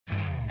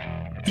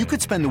You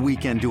could spend the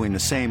weekend doing the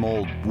same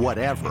old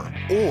whatever,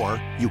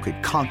 or you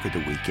could conquer the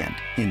weekend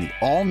in the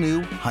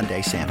all-new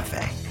Hyundai Santa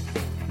Fe.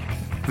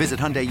 Visit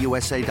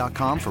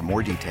HyundaiUSA.com for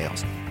more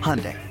details.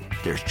 Hyundai,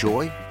 there's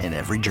joy in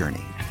every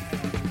journey.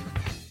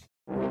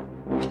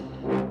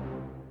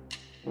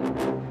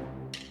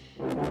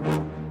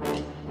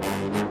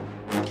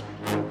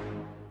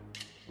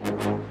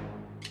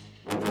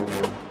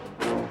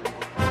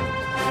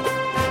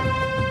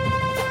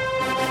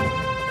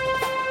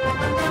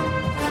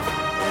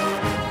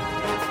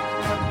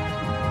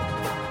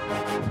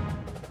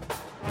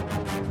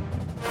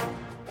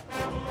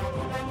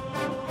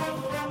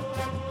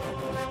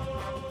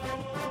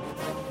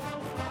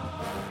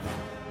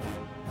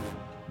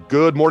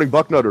 Good morning,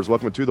 Bucknutters.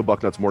 Welcome to the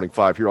Bucknuts Morning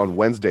Five here on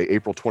Wednesday,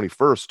 April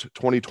 21st,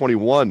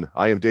 2021.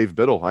 I am Dave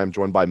Biddle. I am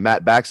joined by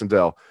Matt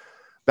Baxendale.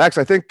 Bax,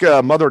 I think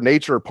Mother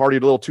Nature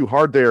partied a little too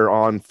hard there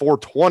on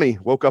 420.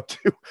 Woke up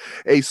to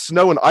a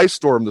snow and ice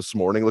storm this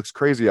morning. Looks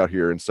crazy out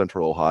here in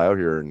central Ohio,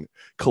 here in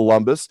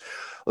Columbus.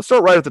 Let's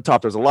start right at the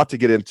top. There's a lot to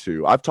get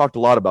into. I've talked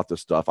a lot about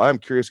this stuff. I am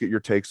curious to get your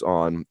takes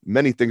on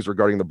many things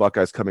regarding the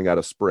Buckeyes coming out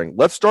of spring.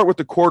 Let's start with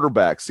the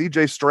quarterback,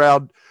 C.J.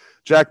 Stroud,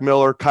 Jack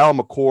Miller, Kyle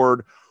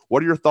McCord.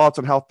 What are your thoughts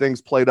on how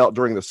things played out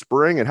during the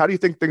spring, and how do you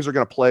think things are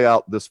going to play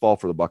out this fall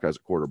for the Buckeyes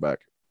at quarterback?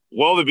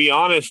 Well, to be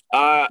honest,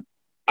 I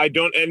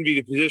don't envy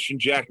the position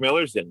Jack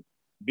Miller's in,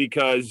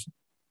 because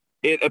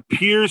it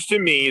appears to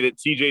me that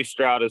C.J.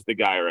 Stroud is the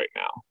guy right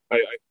now.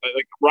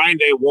 Like Ryan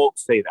Day won't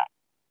say that,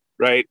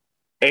 right?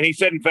 And he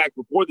said, in fact,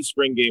 before the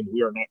spring game,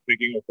 we are not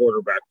picking a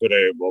quarterback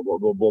today, blah, blah,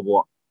 blah, blah,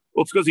 blah.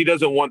 Well, it's because he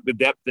doesn't want the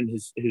depth in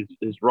his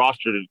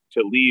roster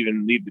to leave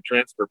the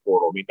transfer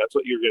portal. I mean, that's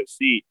what you're going to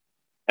see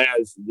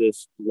as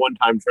this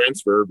one-time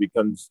transfer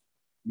becomes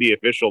the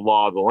official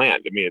law of the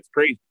land. I mean, it's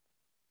crazy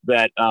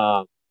that,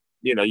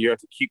 you have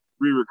to keep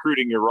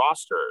re-recruiting your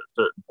roster at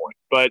a certain point.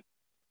 But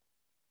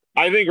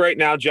I think right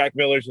now Jack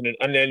Miller's in an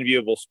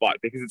unenviable spot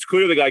because it's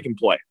clear the guy can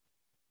play,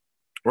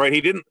 right?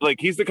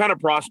 He's the kind of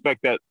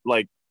prospect that,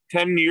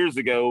 10 years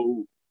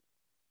ago,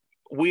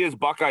 we as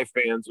Buckeye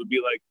fans would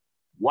be like,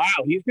 wow,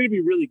 he's going to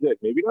be really good.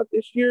 Maybe not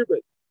this year, but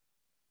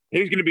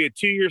he's going to be a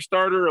 2-year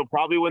starter. He'll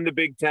probably win the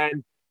Big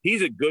Ten.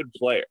 He's a good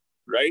player,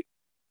 right?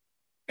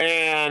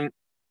 And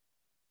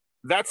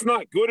that's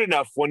not good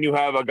enough when you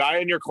have a guy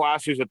in your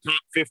class who's a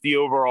top 50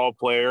 overall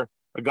player,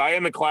 a guy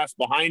in the class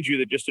behind you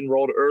that just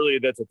enrolled early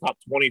that's a top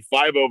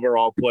 25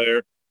 overall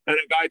player, and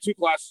a guy 2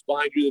 classes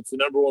behind you that's the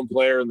number 1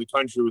 player in the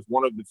country with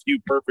one of the few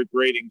perfect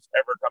ratings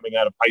ever coming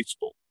out of high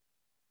school.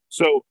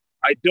 So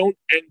I don't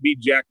envy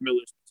Jack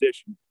Miller's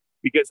position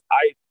because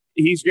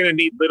he's going to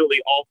need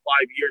literally all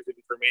 5 years of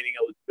his remaining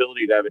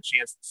eligibility to have a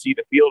chance to see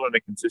the field on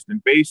a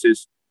consistent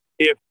basis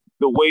if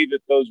the way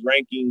that those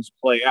rankings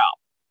play out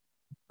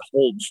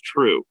holds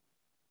true.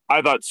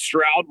 I thought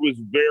Stroud was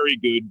very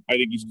good. I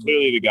think he's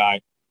clearly the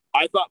guy.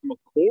 I thought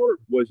McCord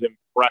was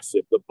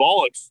impressive. The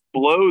ball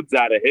explodes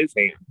out of his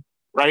hand,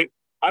 right?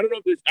 I don't know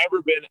if there's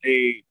ever been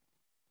a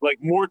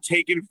more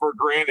taken for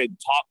granted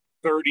top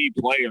 30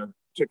 player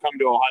to come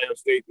to Ohio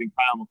State than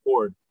Kyle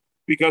McCord,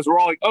 because we're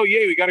all like, oh,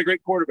 yeah, we got a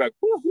great quarterback.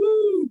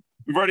 Woo-hoo!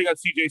 We've already got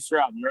C.J.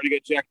 Stroud. We already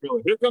got Jack Miller.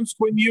 Here comes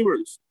Quinn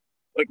Ewers.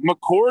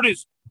 McCord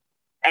is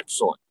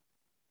excellent.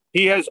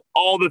 He has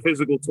all the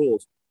physical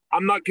tools.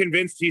 I'm not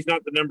convinced he's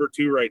not the number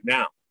 2 right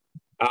now.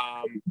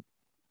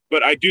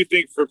 But I do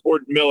think for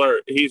Ford Miller,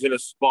 he's in a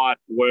spot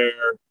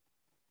where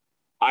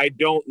I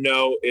don't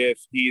know if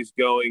he's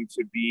going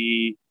to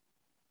be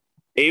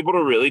able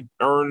to really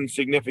earn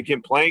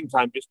significant playing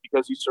time just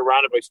because he's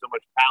surrounded by so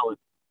much talent.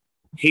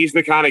 He's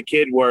the kind of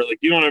kid where,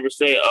 you don't ever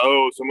say,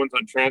 oh, someone's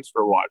on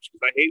transfer watch,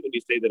 because I hate when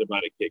you say that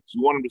about a kid, because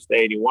you want him to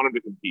stay and you want him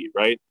to compete,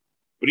 right?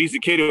 But he's the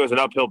kid who has an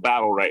uphill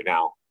battle right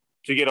now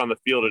to get on the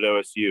field at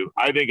OSU.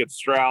 I think it's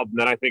Stroud, and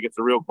then I think it's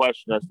a real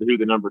question as to who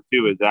the number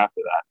 2 is after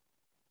that.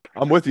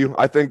 I'm with you.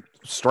 I think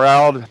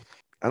Stroud,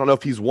 I don't know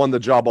if he's won the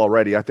job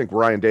already. I think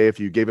Ryan Day, if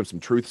you gave him some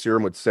truth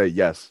serum, would say,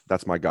 yes,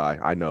 that's my guy.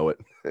 I know it.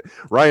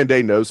 Ryan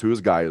Day knows who his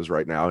guy is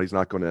right now. He's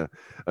not going to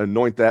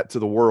anoint that to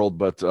the world,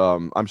 but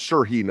I'm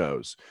sure he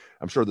knows.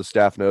 I'm sure the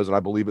staff knows, and I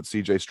believe it's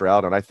C.J.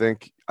 Stroud, and I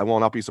think I will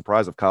not be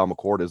surprised if Kyle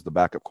McCord is the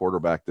backup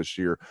quarterback this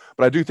year.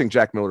 But I do think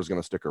Jack Miller is going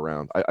to stick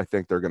around. I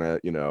think they're going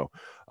to,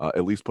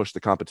 at least push the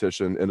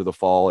competition into the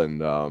fall,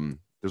 and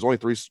there's only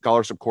 3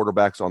 scholarship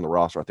quarterbacks on the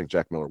roster. I think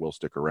Jack Miller will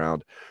stick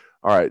around.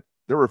 All right.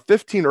 There were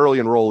 15 early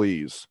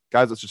enrollees,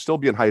 guys that should still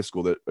be in high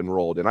school that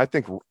enrolled. And I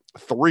think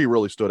 3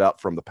 really stood out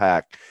from the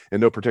pack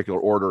in no particular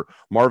order: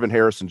 Marvin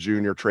Harrison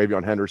Jr.,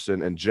 Travion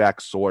Henderson, and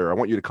Jack Sawyer. I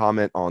want you to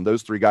comment on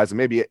those 3 guys and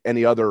maybe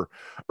any other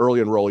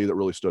early enrollee that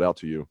really stood out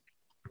to you.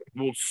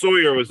 Well,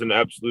 Sawyer was an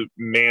absolute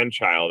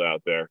man-child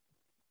out there.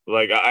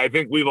 I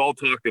think we've all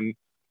talked, and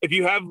if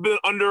you have been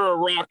under a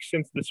rock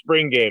since the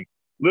spring game,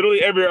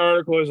 literally every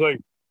article is like,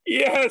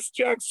 yes,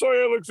 Jack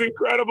Sawyer looks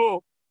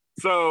incredible.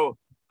 So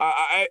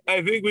I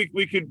think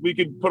we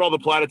could put all the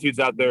platitudes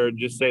out there and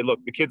just say, look,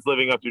 the kid's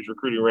living up to his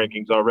recruiting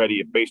rankings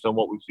already based on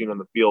what we've seen on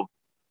the field.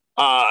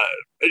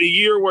 In a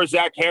year where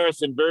Zach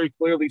Harrison very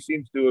clearly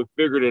seems to have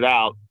figured it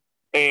out,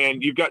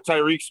 and you've got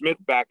Tyreek Smith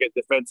back at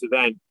defensive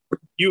end,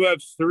 you have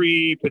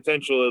three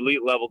potential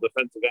elite level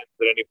defensive ends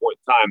at any point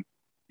in time.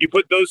 You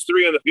put those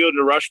three on the field in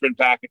a Rushman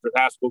package with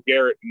Haskell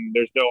Garrett, and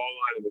there's no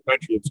O-line in the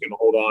country that's going to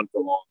hold on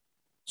for long.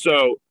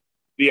 So,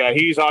 yeah,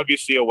 he's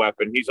obviously a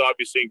weapon. He's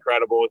obviously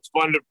incredible. It's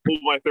fun to pull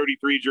my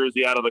 33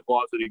 jersey out of the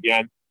closet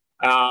again.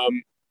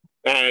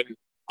 And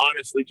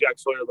honestly, Jack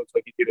Sawyer looks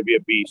like he's going to be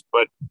a beast.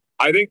 But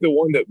I think the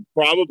one that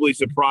probably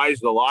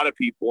surprised a lot of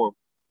people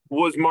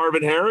was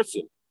Marvin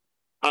Harrison.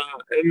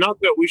 And not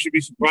that we should be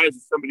surprised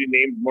that somebody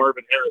named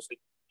Marvin Harrison,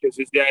 because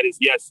his dad is,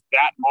 yes,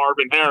 that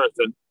Marvin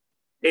Harrison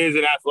is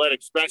an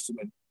athletic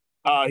specimen.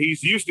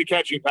 He's used to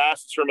catching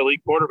passes from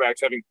elite quarterbacks,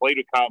 having played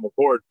with Kyle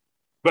McCord.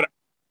 But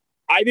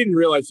I didn't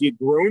realize he had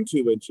grown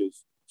 2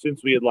 inches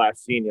since we had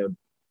last seen him.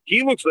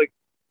 He looks like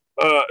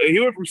he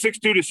went from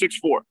 6'2" to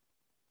 6'4",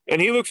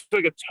 and he looks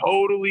like a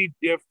totally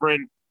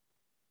different,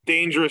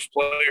 dangerous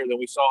player than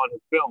we saw in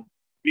his film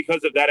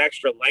because of that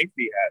extra length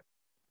he had.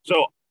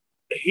 So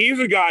he's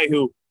a guy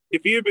who,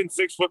 if he had been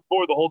 6'4"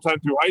 the whole time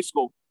through high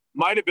school,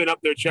 might have been up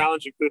there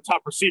challenging for the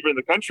top receiver in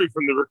the country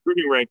from the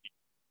recruiting ranking.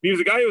 He was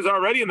a guy who was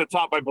already in the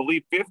top, I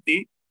believe,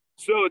 50.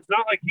 So it's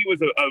not like he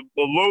was a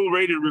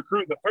low-rated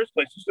recruit in the first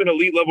place, just an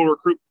elite-level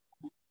recruit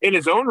in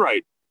his own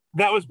right.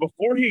 That was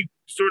before he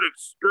sort of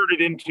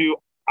skirted into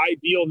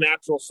ideal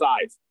natural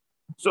size.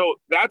 So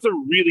that's a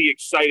really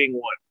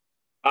exciting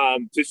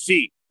one to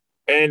see.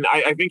 And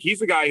I think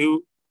he's a guy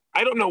who,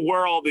 I don't know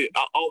where all the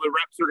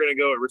reps are going to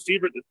go at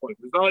receiver at this point.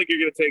 It's not like you're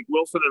going to take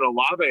Wilson and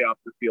Olave off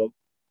the field,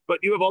 but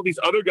you have all these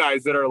other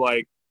guys that are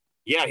like,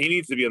 yeah, he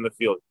needs to be on the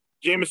field.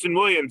 Jameson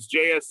Williams,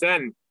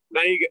 JSN.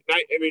 Now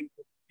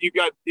you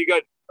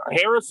got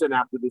Harrison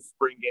after this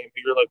spring game.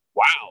 You're like,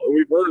 wow, and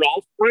we've heard it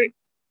all spring.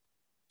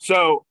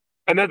 So,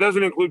 and that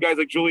doesn't include guys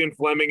like Julian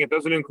Fleming. It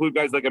doesn't include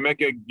guys like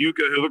Emeka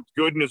Egbuka, who looked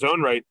good in his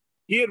own right.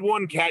 He had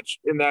one catch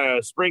in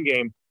the spring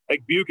game,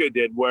 like Egbuka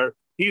did, where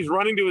he's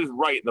running to his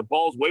right and the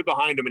ball's way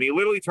behind him, and he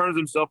literally turns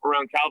himself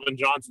around Calvin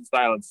Johnson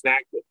style and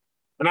snagged it.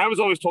 And I was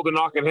always told the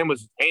knock on him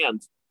was his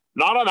hands,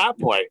 not on that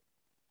play.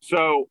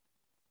 So,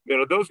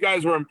 those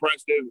guys were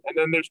impressive. And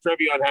then there's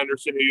TreVeyon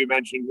Henderson, who you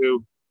mentioned,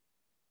 who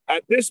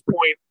at this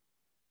point,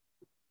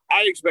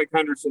 I expect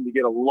Henderson to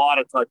get a lot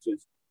of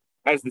touches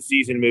as the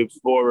season moves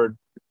forward.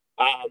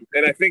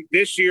 And I think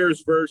this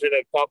year's version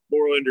of Puff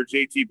Borland or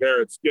JT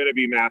Barrett's going to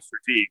be Master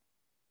T.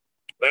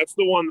 That's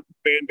the one that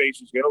the fan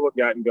base is going to look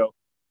at and go,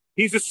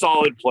 he's a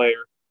solid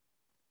player,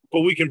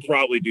 but we can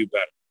probably do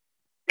better.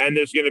 And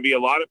there's going to be a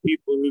lot of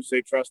people who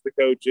say trust the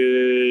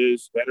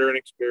coaches, veteran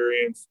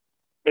experience.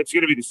 It's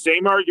going to be the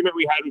same argument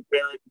we had with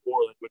Barrett and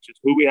Borland, which is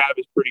who we have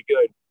is pretty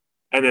good.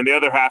 And then the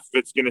other half of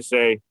it's going to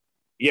say,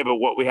 yeah, but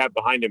what we have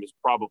behind him is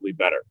probably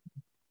better.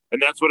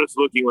 And that's what it's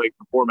looking like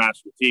for poor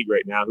Master Teague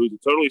right now, who's a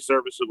totally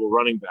serviceable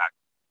running back,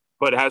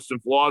 but has some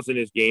flaws in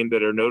his game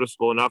that are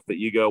noticeable enough that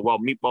you go, well,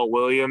 Meatball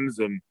Williams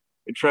and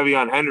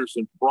TreVeyon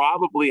Henderson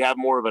probably have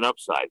more of an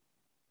upside.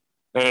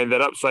 And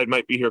that upside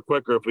might be here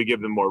quicker if we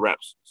give them more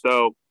reps.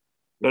 So,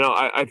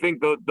 I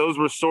think those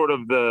were sort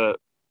of the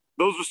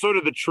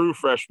true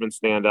freshman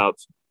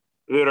standouts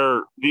that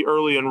are the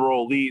early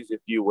enrollees, if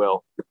you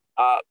will.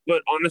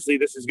 But honestly,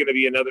 this is going to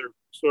be another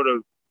sort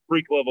of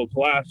freak level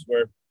class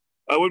where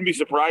I wouldn't be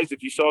surprised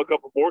if you saw a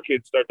couple more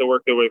kids start to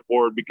work their way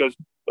forward, because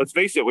let's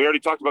face it, we already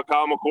talked about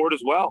Kyle McCord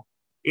as well.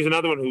 He's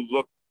another one who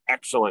looked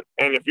excellent.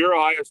 And if you're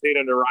Ohio State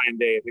under Ryan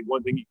Day, I think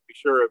one thing you can be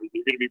sure of is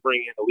you're going to be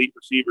bringing in elite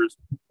receivers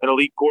and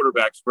elite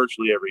quarterbacks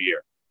virtually every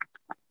year.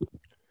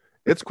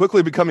 It's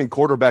quickly becoming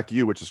quarterback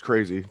U, which is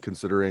crazy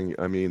considering,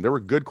 there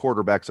were good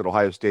quarterbacks at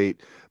Ohio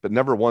State, but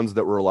never ones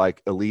that were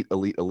like elite,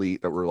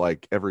 that were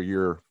like every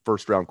year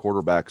first round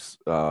quarterbacks.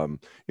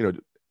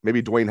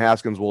 Maybe Dwayne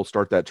Haskins will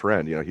start that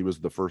trend. He was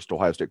the first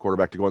Ohio State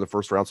quarterback to go in the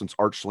first round since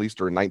Art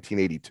Schlichter in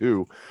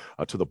 1982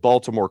 to the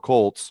Baltimore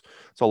Colts.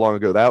 That's how long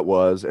ago that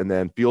was. And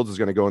then Fields is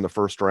going to go in the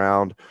first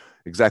round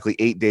exactly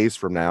 8 days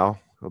from now.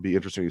 It'll be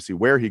interesting to see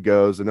where he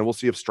goes. And then we'll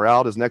see if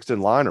Stroud is next in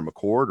line, or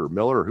McCord or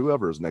Miller or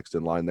whoever is next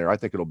in line there. I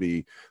think it'll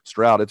be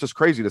Stroud. It's just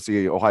crazy to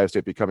see Ohio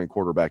State becoming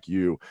quarterback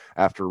U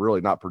after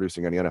really not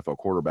producing any NFL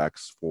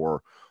quarterbacks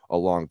for a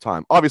long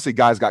time. Obviously,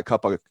 guys got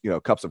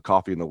cups of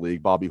coffee in the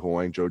league: Bobby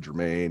Hoying, Joe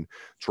Germain,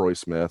 Troy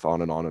Smith,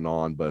 on and on and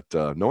on. But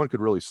no one could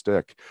really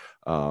stick.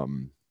 All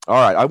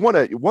right,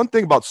 one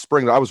thing about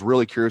spring that I was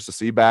really curious to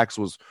see, Bax,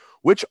 was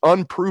which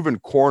unproven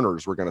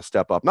corners were going to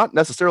step up. Not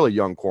necessarily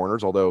young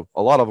corners, although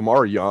a lot of them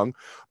are young,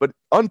 but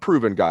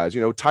unproven guys.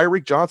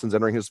 Tyreek Johnson's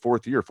entering his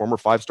fourth year, former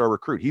 5-star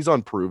recruit. He's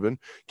unproven.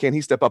 Can he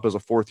step up as a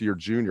fourth-year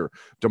junior?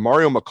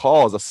 DeMario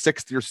McCall is a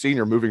sixth-year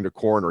senior moving to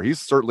corner. He's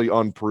certainly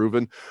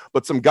unproven.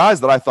 But some guys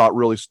that I thought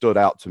really stood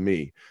out to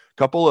me, a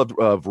couple of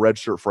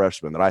redshirt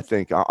freshmen that I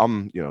think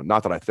I'm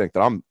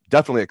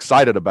definitely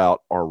excited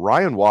about, are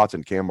Ryan Watts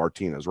and Cam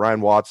Martinez.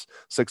 Ryan Watts,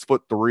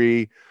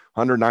 6'3",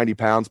 190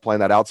 pounds,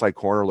 playing that outside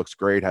corner, looks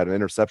great, had an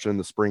interception in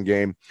the spring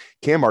game.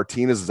 Cam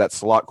Martinez is that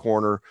slot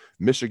corner,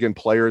 Michigan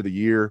Player of the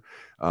Year.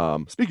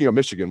 Speaking of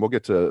Michigan, we'll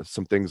get to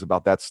some things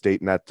about that state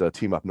and that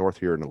team up north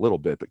here in a little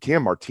bit, but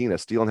Cam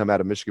Martinez, stealing him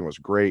out of Michigan was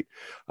great.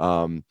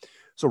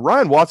 So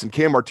Ryan Watson,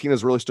 Cam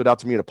Martinez really stood out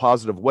to me in a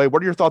positive way.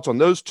 What are your thoughts on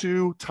those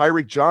two?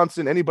 Tyreek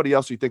Johnson, anybody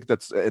else you think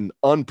that's an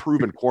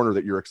unproven corner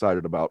that you're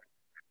excited about?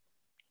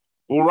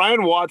 Well,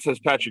 Ryan Watts has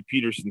Patrick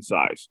Peterson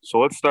size,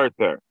 so let's start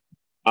there.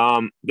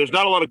 There's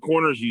not a lot of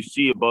corners you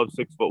see above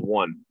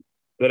 6'1"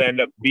 that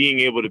end up being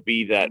able to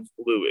be that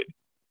fluid.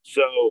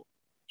 So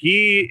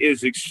he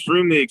is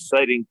extremely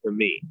exciting to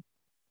me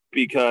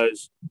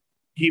because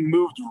he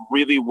moved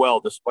really well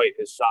despite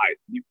his size.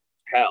 You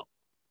can tell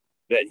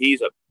that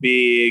he's a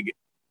big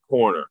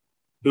corner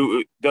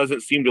who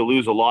doesn't seem to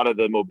lose a lot of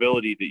the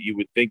mobility that you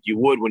would think you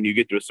would when you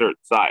get to a certain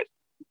size.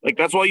 Like,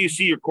 that's why you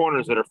see your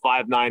corners that are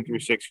 5'9" through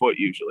 6 foot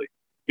usually,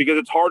 because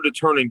it's hard to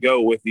turn and go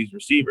with these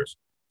receivers.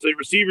 So the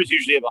receivers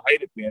usually have a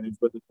height advantage,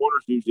 but the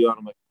corners usually on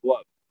them like a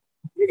glove.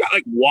 You got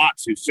like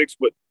Watts, who's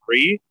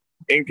 6'3"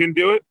 and can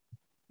do it.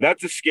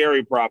 That's a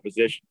scary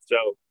proposition. So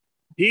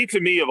he, to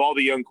me, of all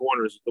the young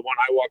corners, is the one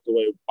I walked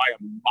away by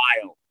a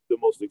mile the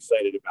most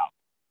excited about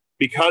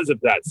because of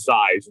that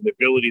size and the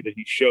ability that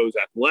he shows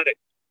athletic.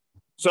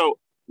 So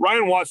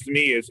Ryan Watts to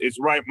me is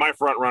right my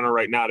front runner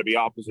right now to be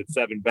opposite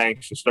Sevyn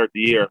Banks to start the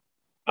year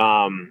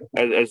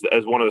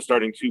as one of the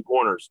starting two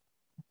corners.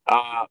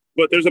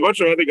 But there's a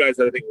bunch of other guys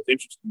that I think was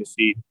interesting to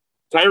see.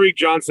 Tyreek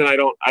Johnson, I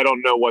don't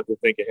know what to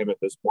think of him at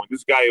this point.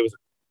 This guy was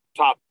a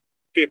top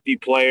 50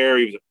 player.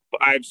 He was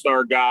a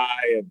 5-star guy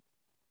and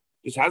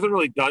just hasn't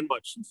really done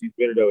much since he's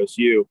been at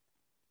OSU.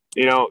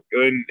 You know,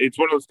 and it's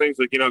one of those things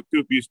like, you know,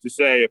 Coop used to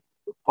say, if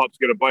the pup's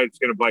going to bite, it's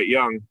going to bite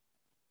young.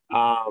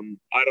 I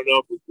don't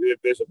know if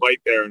there's a bite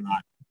there or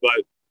not,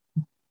 but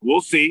we'll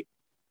see.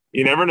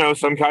 You never know.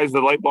 Some guys, the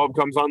light bulb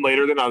comes on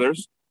later than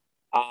others.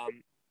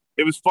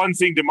 It was fun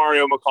seeing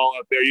Demario McCall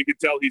out there. You could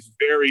tell he's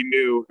very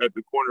new at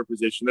the corner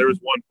position. There was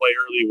one play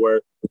early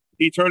where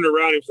he turned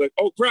around. He was like,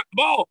 "Oh crap,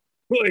 ball!"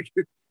 Like,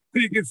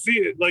 you could see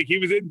it. Like, he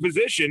was in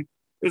position.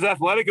 His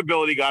athletic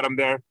ability got him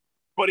there,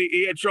 but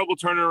he had trouble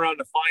turning around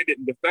to find it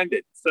and defend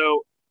it.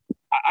 So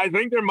I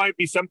think there might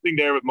be something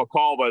there with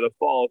McCall by the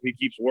fall if he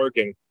keeps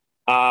working.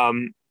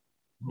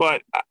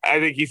 But I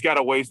think he's got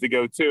a ways to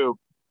go too.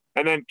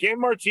 And then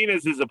Cam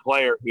Martinez is a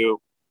player who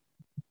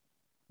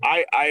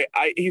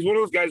he's one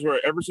of those guys where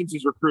ever since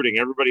he's recruiting,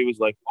 everybody was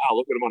like, wow,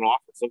 look at him on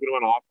offense, look at him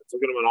on offense,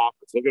 look at him on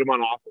offense, look at him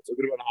on offense, look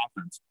at him on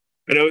offense.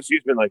 And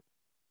OSU's been like,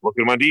 look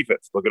at him on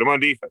defense, look at him on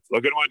defense,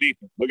 look at him on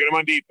defense, look at him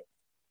on defense.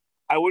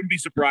 I wouldn't be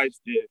surprised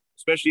if,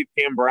 especially if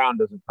Cam Brown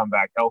doesn't come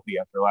back healthy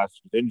after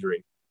last year's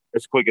injury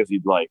as quick as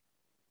he'd like.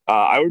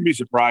 I wouldn't be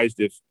surprised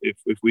if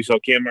we saw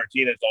Cam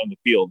Martinez on the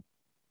field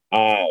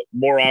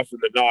more often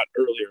than not,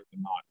 earlier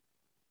than not.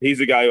 He's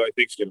a guy who I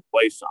think is going to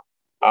play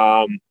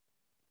some.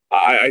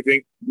 I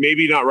think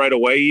maybe not right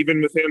away,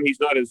 even with him. He's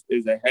not as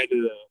ahead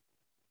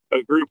of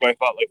a group I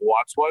thought like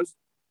Watts was.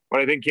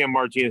 But I think Cam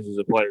Martinez is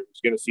a player who's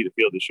going to see the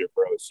field this year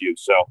for OSU.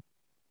 So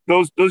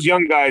those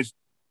young guys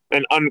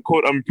and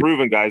unquote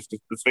unproven guys,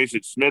 let's face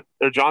it, Smith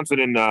or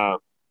Johnson and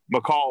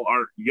McCall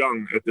aren't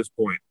young at this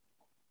point.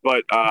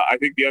 But I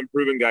think the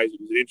unproven guys, it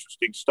was an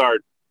interesting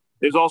start.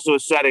 There's also a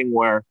setting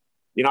where,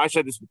 you know, I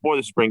said this before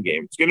the spring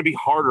game, it's going to be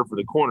harder for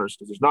the corners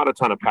because there's not a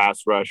ton of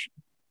pass rush.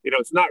 You know,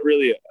 it's not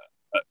really a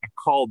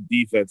called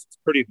defense. It's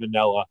pretty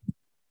vanilla.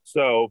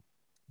 So,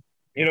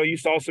 you know, you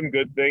saw some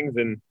good things,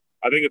 and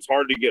I think it's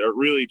hard to get a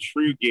really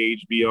true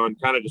gauge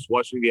beyond kind of just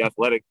watching the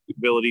athletic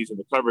abilities and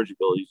the coverage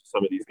abilities of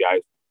some of these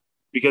guys,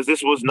 because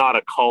this was not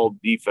a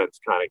called defense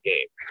kind of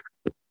game.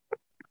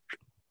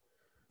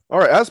 All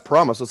right, as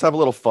promised, let's have a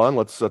little fun.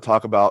 Let's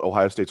talk about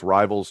Ohio State's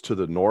rivals to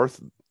the north.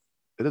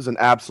 It is an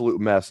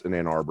absolute mess in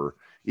Ann Arbor,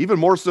 even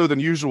more so than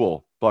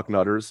usual,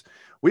 Bucknutters.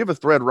 We have a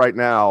thread right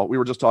now. We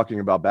were just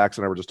talking about Bax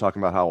and I were just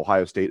talking about how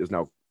Ohio State is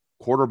now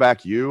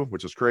quarterback U,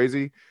 which is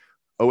crazy.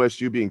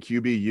 OSU being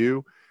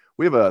QBU.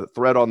 We have a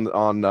thread on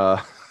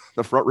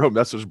the front row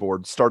message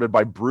board started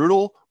by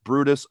Brutal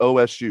Brutus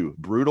OSU.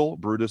 Brutal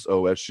Brutus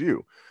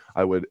OSU.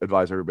 I would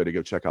advise everybody to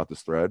go check out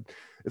this thread.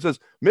 It says,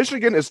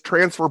 Michigan is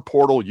transfer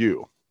portal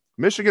U.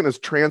 Michigan is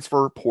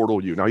transfer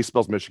portal U. Now, he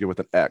spells Michigan with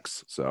an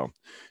X, so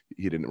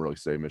he didn't really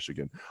say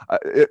Michigan.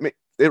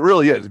 It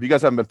really is. If you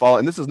guys haven't been following,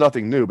 and this is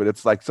nothing new, but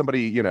it's like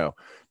somebody, you know,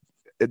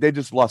 they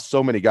just lost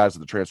so many guys at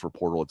the transfer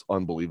portal. It's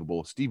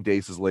unbelievable. Steve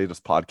Dace's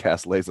latest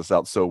podcast lays this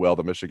out so well,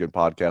 the Michigan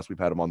podcast. We've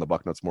had him on the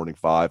Bucknuts Morning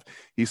 5.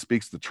 He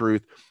speaks the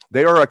truth.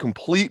 They are a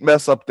complete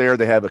mess up there.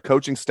 They have a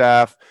coaching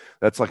staff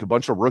that's like a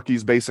bunch of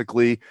rookies,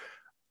 basically.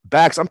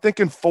 Bax, I'm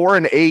thinking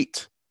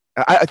 4-8.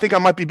 I think I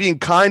might be being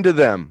kind to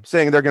them,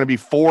 saying they're going to be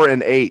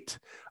 4-8.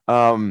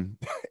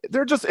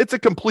 It's a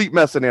complete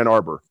mess in Ann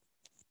Arbor.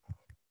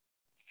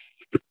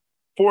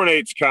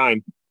 4-8's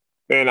kind.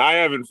 And I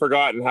haven't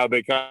forgotten how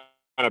they kind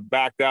of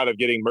backed out of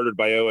getting murdered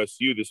by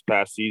OSU this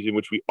past season,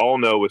 which we all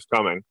know was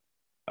coming.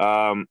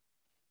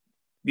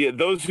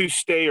 Those who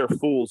stay are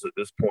fools at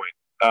this point.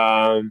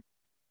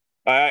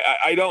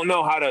 I don't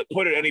know how to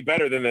put it any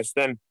better than this.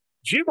 Then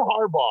Jim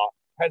Harbaugh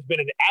has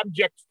been an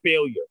abject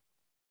failure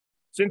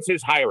since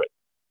his hiring.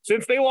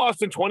 Since they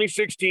lost in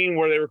 2016,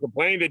 where they were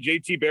complaining that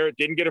JT Barrett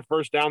didn't get a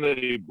first down that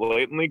he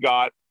blatantly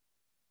got,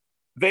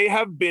 they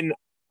have been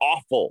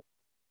awful.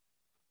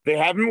 They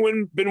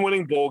haven't been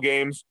winning bowl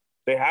games.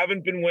 They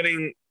haven't been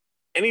winning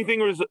anything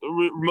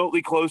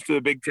remotely close to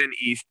the Big Ten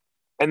East.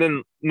 And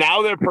then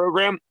now their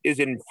program is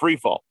in free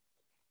fall.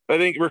 I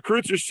think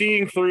recruits are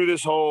seeing through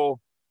this whole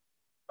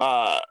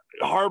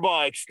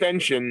Harbaugh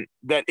extension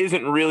that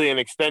isn't really an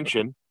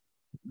extension.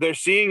 They're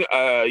seeing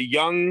a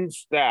young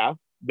staff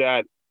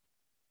that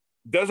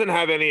doesn't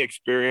have any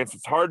experience.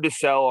 It's hard to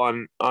sell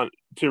on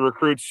to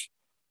recruits.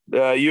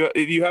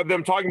 You have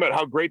them talking about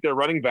how great their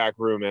running back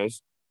room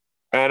is,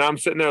 and I'm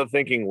sitting there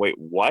thinking, wait,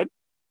 what?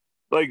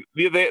 Like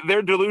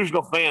their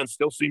delusional fans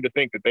still seem to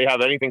think that they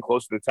have anything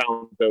close to the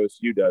talent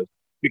OSU does,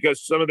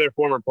 because some of their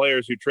former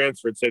players who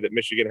transferred say that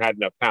Michigan had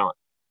enough talent.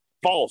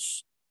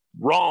 False.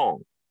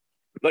 Wrong.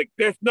 Like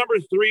their number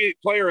 3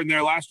 player in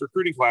their last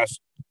recruiting class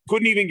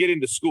couldn't even get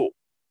into school.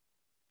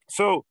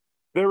 So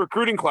their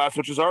recruiting class,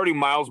 which was already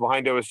miles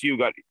behind OSU,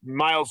 got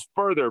miles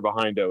further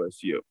behind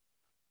OSU.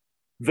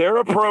 They're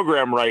a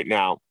program right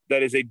now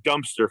that is a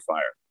dumpster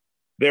fire.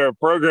 They're a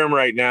program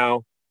right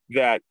now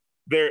that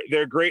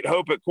their great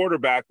hope at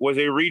quarterback was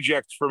a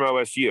reject from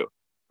OSU.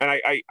 And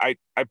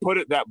I put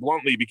it that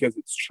bluntly because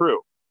it's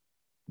true.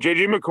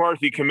 J.J.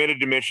 McCarthy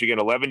committed to Michigan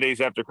 11 days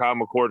after Kyle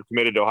McCord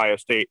committed to Ohio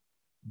State.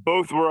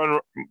 Both were on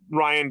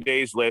Ryan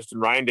Day's list,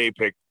 and Ryan Day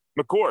picked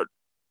McCord,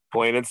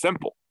 plain and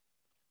simple.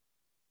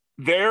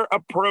 They're a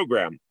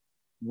program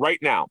right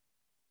now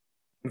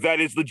that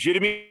is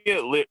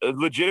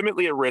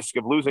legitimately at risk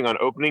of losing on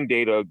opening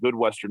day to a good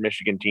Western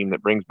Michigan team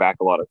that brings back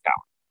a lot of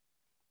talent.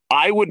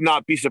 I would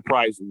not be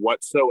surprised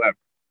whatsoever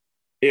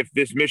if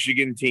this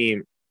Michigan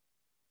team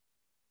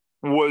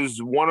was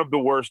one of the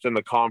worst in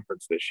the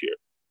conference this year,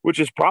 which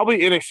is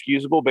probably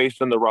inexcusable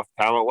based on the rough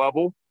talent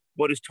level,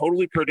 but is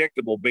totally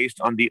predictable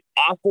based on the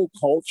awful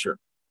culture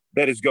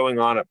that is going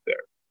on up there.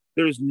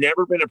 There's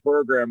never been a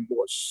program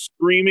more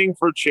screaming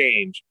for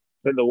change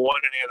than the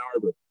one in Ann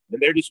Arbor.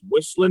 And they're just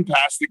whistling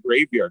past the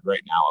graveyard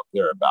right now up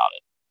there about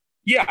it.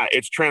 Yeah,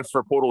 it's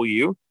transfer portal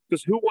U,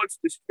 because who wants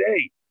to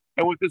stay?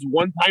 And with this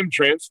one-time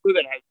transfer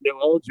that has no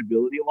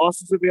eligibility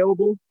losses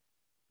available,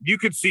 you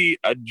could see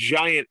a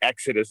giant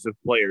exodus of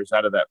players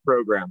out of that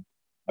program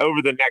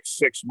over the next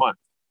 6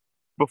 months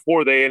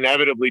before they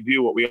inevitably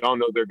do what we all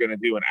know they're going to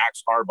do and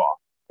axe Harbaugh.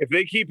 If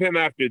they keep him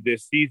after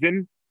this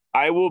season,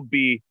 I will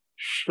be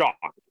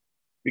shocked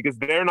because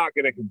they're not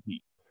going to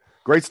compete.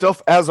 Great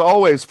stuff, as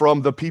always,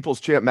 from the People's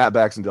Champ, Matt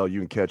Baxendale. You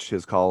can catch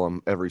his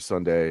column every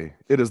Sunday.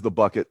 It is The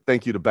Bucket.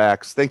 Thank you to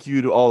Bax. Thank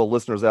you to all the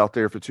listeners out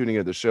there for tuning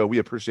into the show. We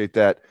appreciate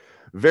that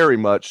very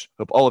much.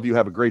 Hope all of you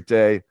have a great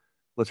day.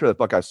 Let's hear that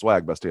Buckeye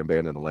swag, best damn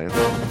band in the land.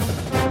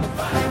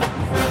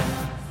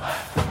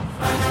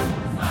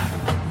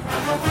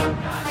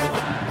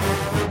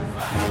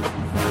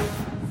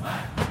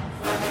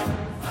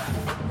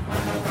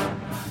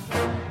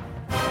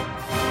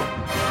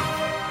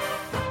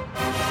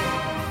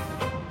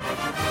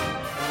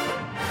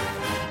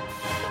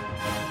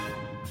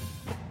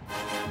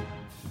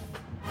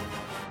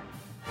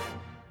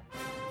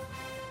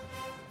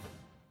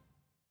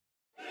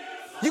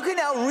 You can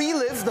now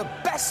relive the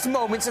best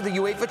moments of the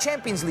UEFA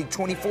Champions League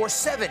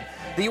 24/7.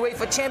 The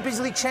UEFA Champions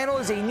League channel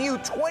is a new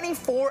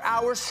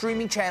 24-hour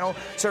streaming channel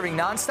serving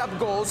non-stop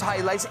goals,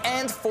 highlights,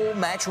 and full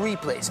match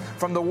replays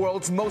from the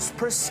world's most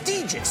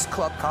prestigious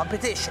club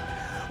competition.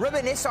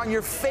 Reminisce on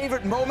your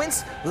favorite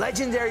moments,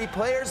 legendary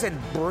players, and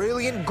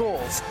brilliant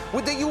goals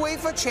with the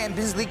UEFA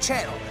Champions League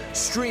channel,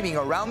 streaming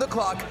around the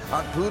clock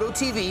on Pluto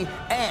TV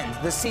and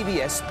the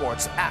CBS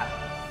Sports app.